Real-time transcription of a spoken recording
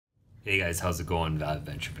Hey guys, how's it going?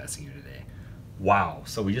 Venture investing here today. Wow,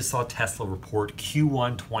 so we just saw Tesla report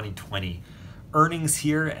Q1 2020 earnings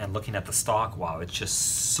here, and looking at the stock, wow, it's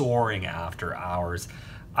just soaring after hours.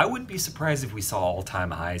 I wouldn't be surprised if we saw all-time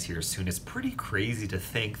highs here soon. It's pretty crazy to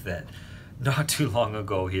think that not too long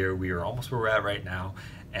ago here, we were almost where we're at right now,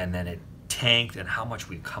 and then it tanked, and how much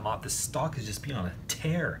we've come up. This stock has just been on a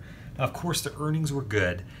tear. Now, of course, the earnings were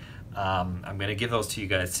good. I'm going to give those to you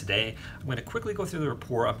guys today. I'm going to quickly go through the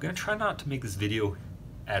report. I'm going to try not to make this video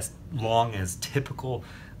as long as typical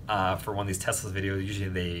for one of these Tesla videos. Usually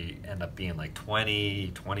they end up being like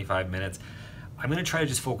 20, 25 minutes. I'm going to try to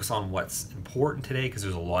just focus on what's important today because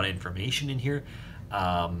there's a lot of information in here.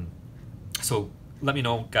 So let me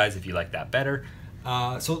know, guys, if you like that better.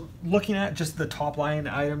 So looking at just the top line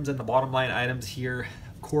items and the bottom line items here,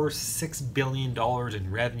 of course, $6 billion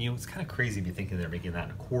in revenue. It's kind of crazy to be thinking they're making that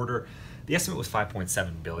in a quarter. The estimate was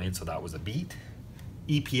 $5.7 billion, so that was a beat.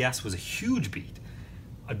 EPS was a huge beat,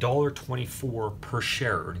 $1.24 per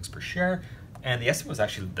share, earnings per share. And the estimate was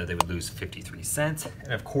actually that they would lose 53 cents.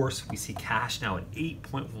 And of course, we see cash now at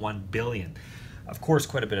 $8.1 billion. Of course,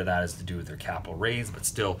 quite a bit of that is to do with their capital raise, but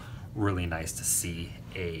still really nice to see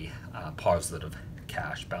a positive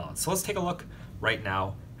cash balance. So let's take a look right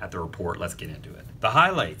now at the report. Let's get into it. The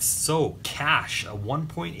highlights. So cash, a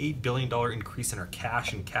 $1.8 billion increase in our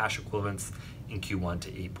cash and cash equivalents in Q1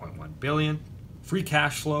 to $8.1 billion. Free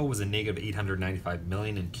cash flow was a negative $895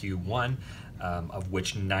 million in Q1, of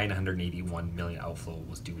which $981 million outflow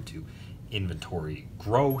was due to inventory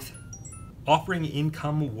growth. Operating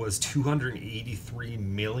income was $283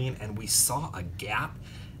 million, and we saw a GAAP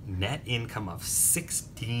net income of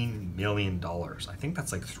 $16 million. I think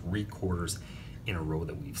that's like 3 quarters in a row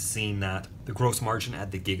that we've seen that. The gross margin at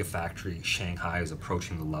the Gigafactory Shanghai is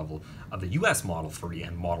approaching the level of the US Model 3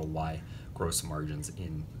 and Model Y gross margins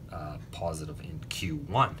in positive in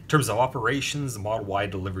Q1. In terms of operations, the Model Y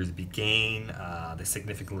deliveries began. They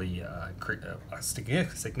significantly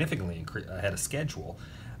ahead of schedule.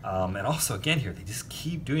 And also, again here, they just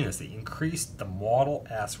keep doing this. They increased the Model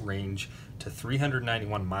S range to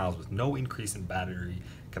 391 miles with no increase in battery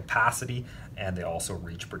capacity, and they also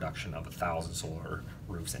reached production of 1,000 solar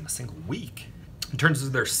roofs in a single week. In terms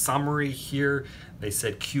of their summary here, they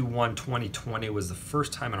said Q1 2020 was the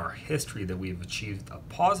first time in our history that we've achieved a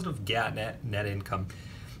positive GAAP net income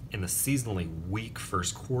in the seasonally weak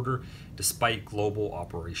first quarter. Despite global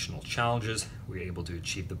operational challenges, we were able to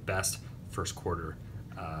achieve the best first quarter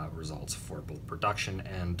results for both production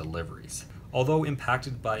and deliveries. Although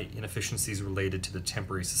impacted by inefficiencies related to the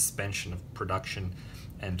temporary suspension of production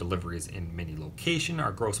and deliveries in many locations,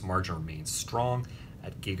 our gross margin remains strong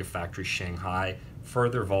at Gigafactory Shanghai.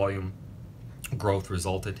 Further volume growth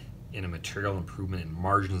resulted in a material improvement in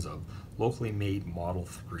margins of locally made Model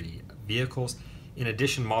 3 vehicles. In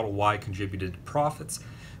addition, Model Y contributed profits,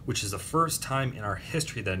 which is the first time in our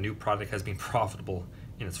history that a new product has been profitable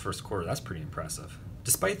in its first quarter. That's pretty impressive.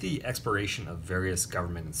 Despite the expiration of various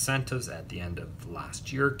government incentives at the end of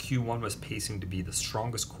last year, Q1 was pacing to be the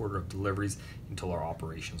strongest quarter of deliveries until our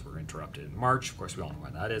operations were interrupted in March. Of course, we all know why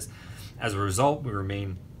that is. As a result, we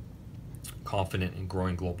remain confident in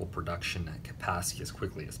growing global production at capacity as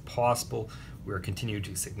quickly as possible. We are continuing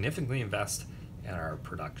to significantly invest in our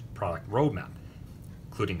product roadmap,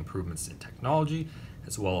 including improvements in technology,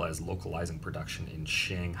 as well as localizing production in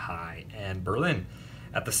Shanghai and Berlin.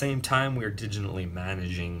 At the same time, we are diligently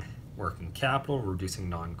managing working capital, reducing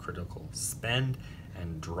non-critical spend,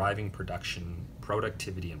 and driving production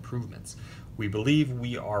productivity improvements. We believe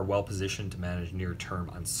we are well positioned to manage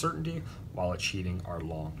near-term uncertainty while achieving our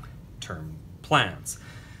long-term plans.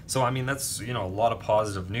 So, I mean, that's, a lot of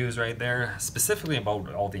positive news right there, specifically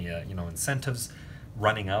about all the, incentives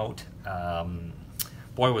running out.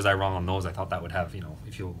 Boy, was I wrong on those. I thought that would have,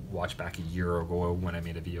 if you watch back a year ago when I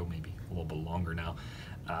made a video, maybe a little bit longer now,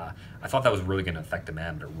 I thought that was really going to affect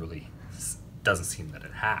demand, but it really doesn't seem that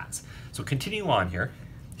it has. So continue on here.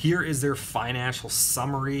 Here is their financial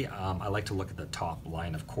summary. I like to look at the top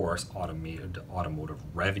line, of course, automotive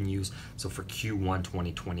revenues. So for Q1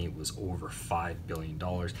 2020, it was over $5 billion.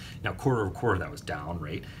 Now, quarter over quarter, that was down,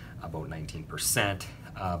 right? About 19%.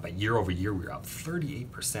 But year over year, we were up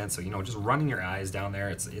 38%. So, just running your eyes down there,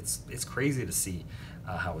 it's crazy to see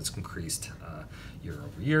how it's increased year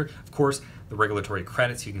over year. Of course, the regulatory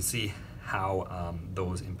credits, you can see how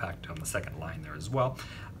those impact on the second line there as well.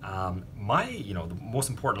 The most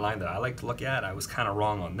important line that I like to look at, I was kind of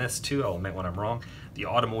wrong on this too, I'll admit when I'm wrong. The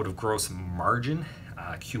automotive gross margin,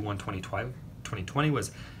 Q1 2020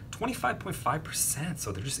 was 25.5%,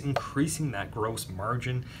 so they're just increasing that gross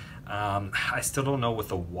margin. I still don't know with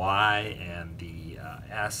the Y and the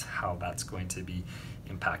S how that's going to be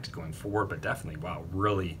impacted going forward, but definitely, wow,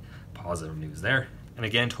 really positive news there. And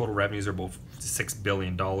again, total revenues are about $6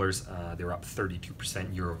 billion. They were up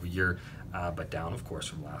 32% year over year, but down, of course,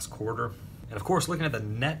 from last quarter. And of course, looking at the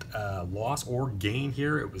net loss or gain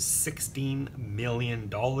here, it was $16 million.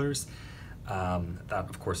 That,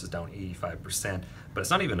 of course, is down 85%, but it's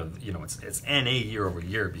not even it's NA year over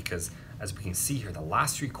year, because as we can see here, the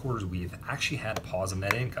last 3 quarters we've actually had positive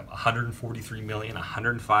net income: 143 million,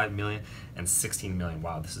 105 million, and 16 million.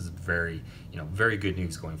 Wow, this is very good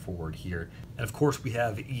news going forward here. And of course, we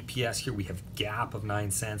have EPS here. We have GAAP of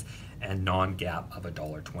 9 cents and non-GAAP of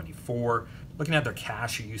 $1.24. Looking at their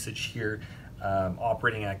cash usage here,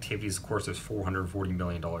 operating activities, of course, there's $440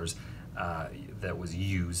 million that was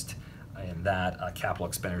used. And that capital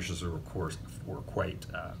expenditures were, of course, quite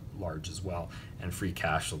large as well, and free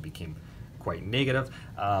cash flow became quite negative.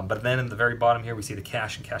 But then in the very bottom here, we see the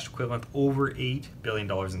cash and cash equivalent, over $8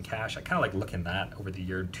 billion in cash. I kind of like looking at that over the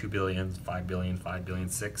year: 2 billion, 5 billion, 5 billion,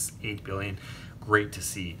 6, 8 billion. Great to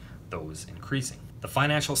see those increasing. The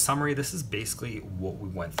financial summary, this is basically what we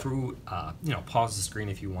went through. Pause the screen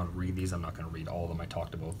if you want to read these. I'm not going to read all of them. I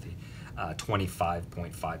talked about the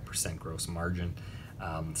 25.5% gross margin.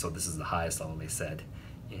 So this is the highest level, they said,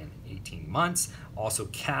 in 18 months. Also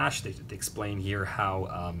cash, they explain here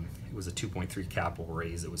how it was a 2.3 capital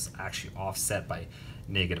raise. It was actually offset by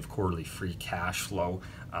negative quarterly free cash flow.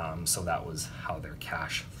 So that was how their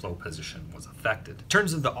cash flow position was affected. In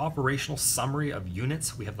terms of the operational summary of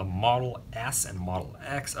units, we have the Model S and Model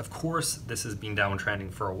X. Of course, this has been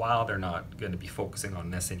downtrending for a while. They're not going to be focusing on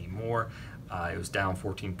this anymore. It was down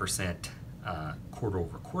 14% quarter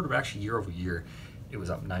over quarter, but actually year over year, it was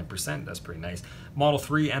up 9%. That's pretty nice. Model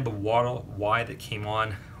 3 and the Model Y that came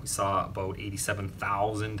on, we saw about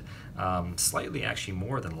 87,000, slightly actually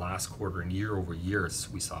more than last quarter, and year over year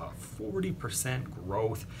we saw 40%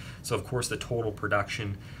 growth. So of course the total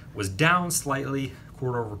production was down slightly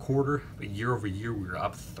quarter over quarter, but year over year we were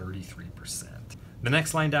up 33%. The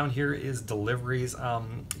next line down here is deliveries.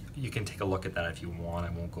 You can take a look at that if you want. I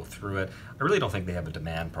won't go through it. I really don't think they have a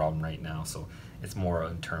demand problem right now, so it's more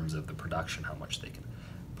in terms of the production, how much they can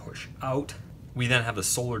push out. We then have the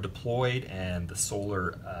solar deployed and the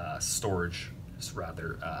solar storage is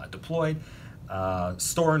rather deployed.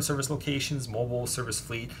 Store and service locations, mobile service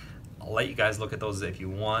fleet. I'll let you guys look at those if you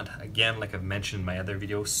want. Again, like I've mentioned in my other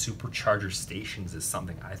video, supercharger stations is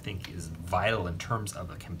something I think is vital in terms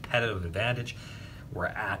of a competitive advantage. We're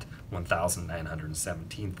at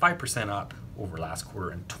 1,917, 5% up over last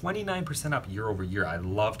quarter and 29% up year over year. I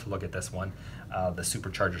love to look at this one, the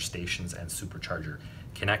supercharger stations and supercharger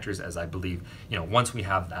connectors, as I believe, once we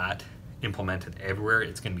have that implemented everywhere,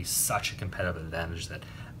 it's going to be such a competitive advantage that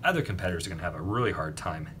other competitors are going to have a really hard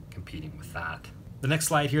time competing with that. The next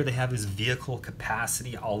slide here they have is vehicle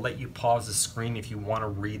capacity. I'll let you pause the screen if you want to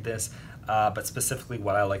read this, but specifically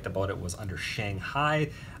what I liked about it was under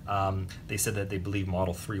Shanghai. They said that they believe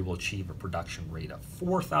Model 3 will achieve a production rate of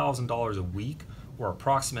 $4,000 a week, or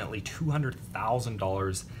approximately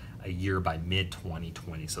 $200,000 a year by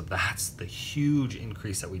mid-2020. So that's the huge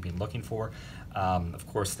increase that we've been looking for. Of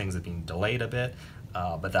course, things have been delayed a bit,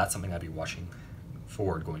 but that's something I'd be watching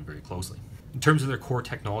forward, going very closely. In terms of their core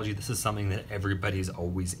technology, this is something that everybody's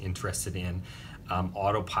always interested in.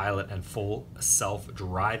 Autopilot and full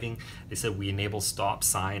self-driving. They said we enable stop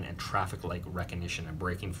sign and traffic light recognition and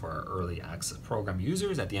braking for our early access program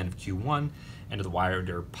users at the end of Q1 and to the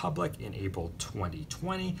wider public in April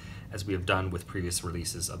 2020. As we have done with previous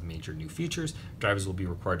releases of major new features, drivers will be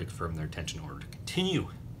required to confirm their intention in order to continue.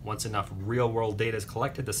 Once enough real-world data is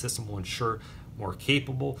collected, the system will ensure more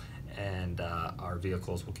capable and our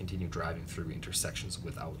vehicles will continue driving through intersections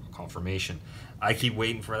without confirmation. I keep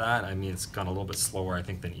waiting for that. I mean, it's gone a little bit slower, I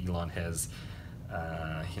think, than Elon has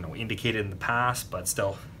indicated in the past, but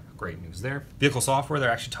still great news there. Vehicle software, they're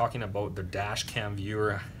actually talking about their dash cam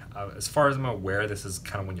viewer. As far as I'm aware, this is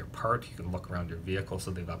kind of when you're parked, you can look around your vehicle, so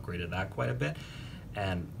they've upgraded that quite a bit.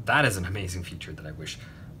 And that is an amazing feature that I wish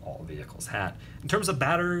all vehicles had. In terms of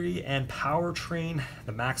battery and powertrain,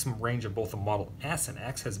 the maximum range of both the Model S and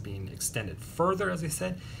X has been extended further, as I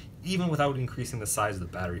said, even without increasing the size of the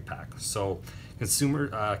battery pack. So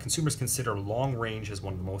consumers consider long range as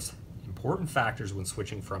one of the most important factors when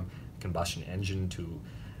switching from a combustion engine to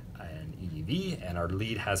an EV, and our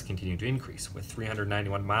lead has continued to increase with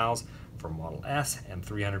 391 miles for Model S and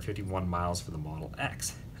 351 miles for the Model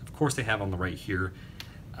X. Of course, they have on the right here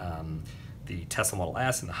the Tesla Model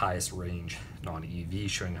S and the highest range non-EV,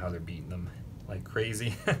 showing how they're beating them like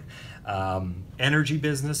crazy. Energy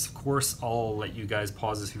business, of course, I'll let you guys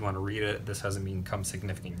pause this if you want to read it. This hasn't become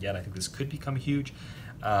significant yet. I think this could become huge.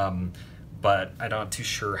 but I'm not too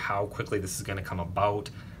sure how quickly this is going to come about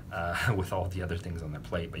with all the other things on their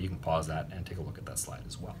plate, but you can pause that and take a look at that slide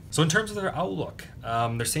as well. So in terms of their outlook,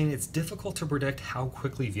 they're saying it's difficult to predict how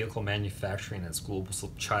quickly vehicle manufacturing and its global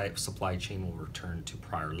supply chain will return to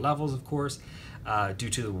prior levels, of course, due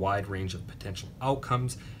to the wide range of potential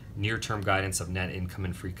outcomes. Near-term guidance of net income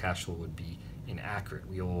and free cash flow would be inaccurate.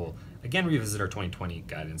 We will again revisit our 2020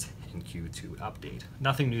 guidance in Q2 update.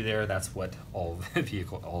 Nothing new there. That's what all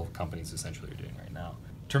companies essentially are doing right now.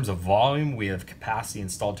 In terms of volume, we have capacity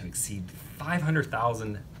installed to exceed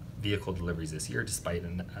 500,000 vehicle deliveries this year, despite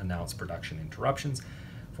announced production interruptions.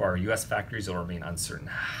 For our U.S. factories, it will remain uncertain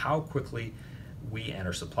how quickly we and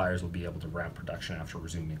our suppliers will be able to ramp production after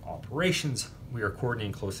resuming operations. We are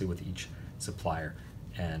coordinating closely with each supplier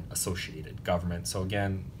and associated government. So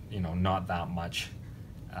again, not that much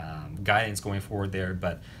guidance going forward there,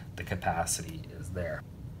 but the capacity is there.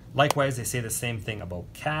 Likewise, they say the same thing about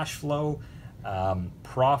cash flow,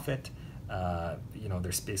 profit. They're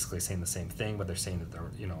basically saying the same thing, but they're saying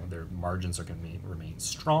that their margins are going to remain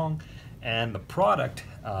strong. And the product,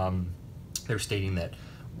 they're stating that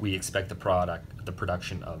we expect the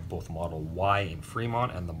production of both Model Y in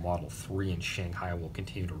Fremont and the Model 3 in Shanghai will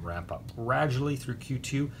continue to ramp up gradually through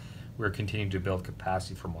Q2. We're continuing to build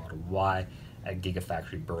capacity for Model Y at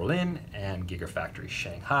Gigafactory Berlin and Gigafactory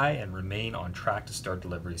Shanghai and remain on track to start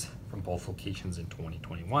deliveries from both locations in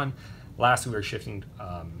 2021. Lastly, we're shifting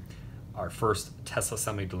our first Tesla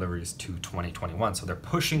Semi deliveries to 2021. So they're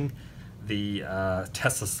pushing the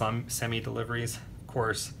Tesla Semi deliveries. Of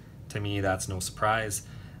course, to me, that's no surprise.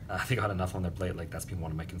 They got enough on their plate. That's been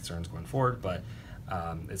one of my concerns going forward, but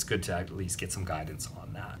it's good to at least get some guidance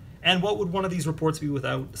on that. And what would one of these reports be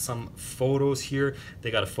without some photos here?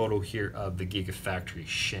 They got a photo here of the Gigafactory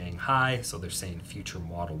Shanghai. So they're saying future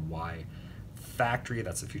Model Y factory.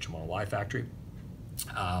 That's the future Model Y factory.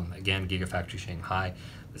 Again, Gigafactory Shanghai.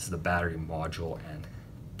 This is the battery module and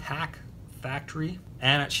pack factory.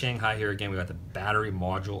 And at Shanghai here again, we got the battery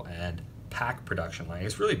module and pack production line.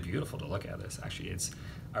 It's really beautiful to look at this. Actually,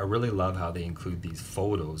 I really love how they include these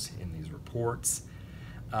photos in these reports.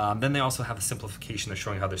 Then they also have a simplification. They're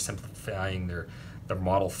showing how they're simplifying their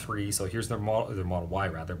Model 3. So here's their Model Y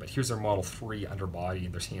rather, but here's their Model 3 underbody.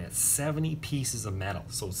 They're seeing it's 70 pieces of metal.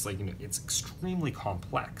 So it's it's extremely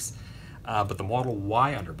complex. But the Model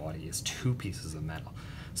Y underbody is 2 pieces of metal.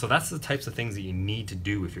 So that's the types of things that you need to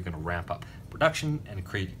do if you're going to ramp up production and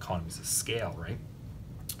create economies of scale, right?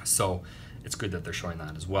 So it's good that they're showing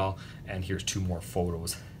that as well. And here's 2 more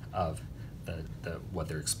photos of what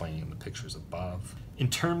they're explaining in the pictures above. In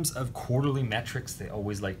terms of quarterly metrics, they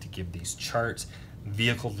always like to give these charts.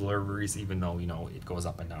 Vehicle deliveries, even though it goes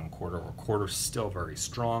up and down quarter or quarter, still very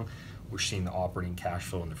strong. We're seeing the operating cash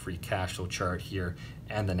flow and the free cash flow chart here,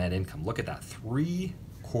 and the net income. Look at that, 3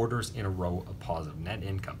 quarters in a row of positive net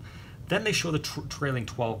income. Then they show the trailing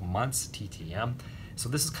 12 months TTM. So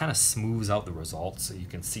this is kind of smooths out the results. So you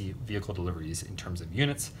can see vehicle deliveries in terms of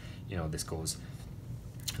units. This goes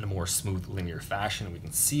in a more smooth linear fashion. We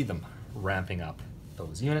can see them ramping up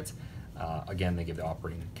those units. Again, they give the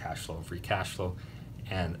operating cash flow, free cash flow,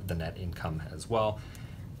 and the net income as well.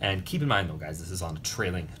 And keep in mind though, guys, this is on a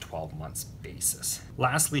trailing 12 months basis.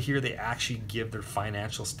 Lastly here, they actually give their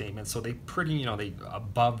financial statements. So they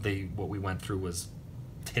what we went through was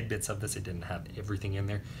tidbits of this. It didn't have everything in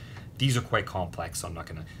there. These are quite complex, so I'm not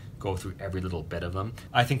gonna go through every little bit of them.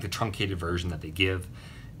 I think the truncated version that they give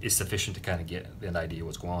is sufficient to kind of get an idea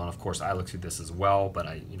what's going on. Of course, I looked through this as well, but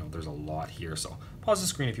there's a lot here. So pause the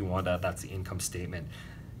screen if you want that. That's the income statement.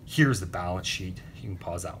 Here's the balance sheet. You can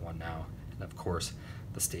pause that one now. And of course,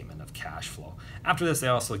 the statement of cash flow. After this, they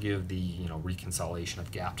also give the reconciliation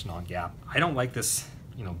of GAAP to non-GAAP. I don't like this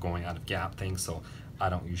going out of GAAP thing, so I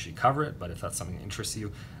don't usually cover it, but if that's something that interests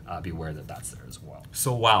you, be aware that that's there as well.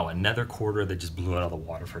 So wow, another quarter that just blew out of the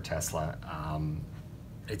water for Tesla.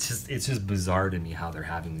 It's just bizarre to me how they're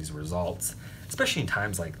having these results, especially in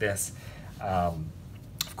times like this.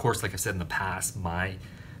 Of course, like I said in the past, my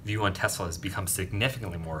view on Tesla has become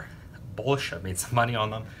significantly more bullish. I've made some money on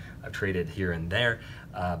them. I've traded here and there,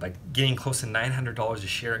 but getting close to $900 a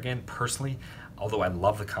share again, personally, although I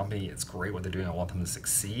love the company, it's great what they're doing, I want them to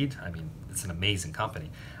succeed. I mean, it's an amazing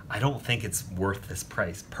company. I don't think it's worth this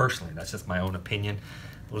price, personally. That's just my own opinion.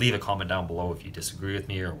 Leave a comment down below if you disagree with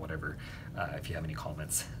me or whatever, if you have any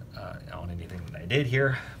comments on anything that I did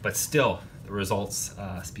here. But still, the results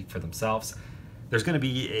speak for themselves. There's going to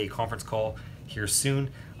be a conference call here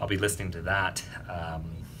soon. I'll be listening to that,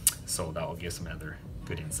 so that will give some other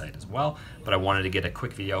good insight as well. But I wanted to get a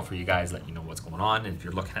quick video for you guys, let you know what's going on. And if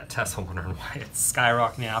you're looking at Tesla wondering why it's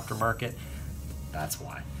skyrocketing aftermarket, that's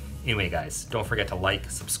why. Anyway, guys, don't forget to like,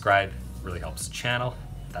 subscribe, really helps the channel.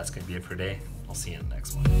 That's going to be it for today. I'll see you in the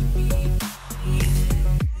next one.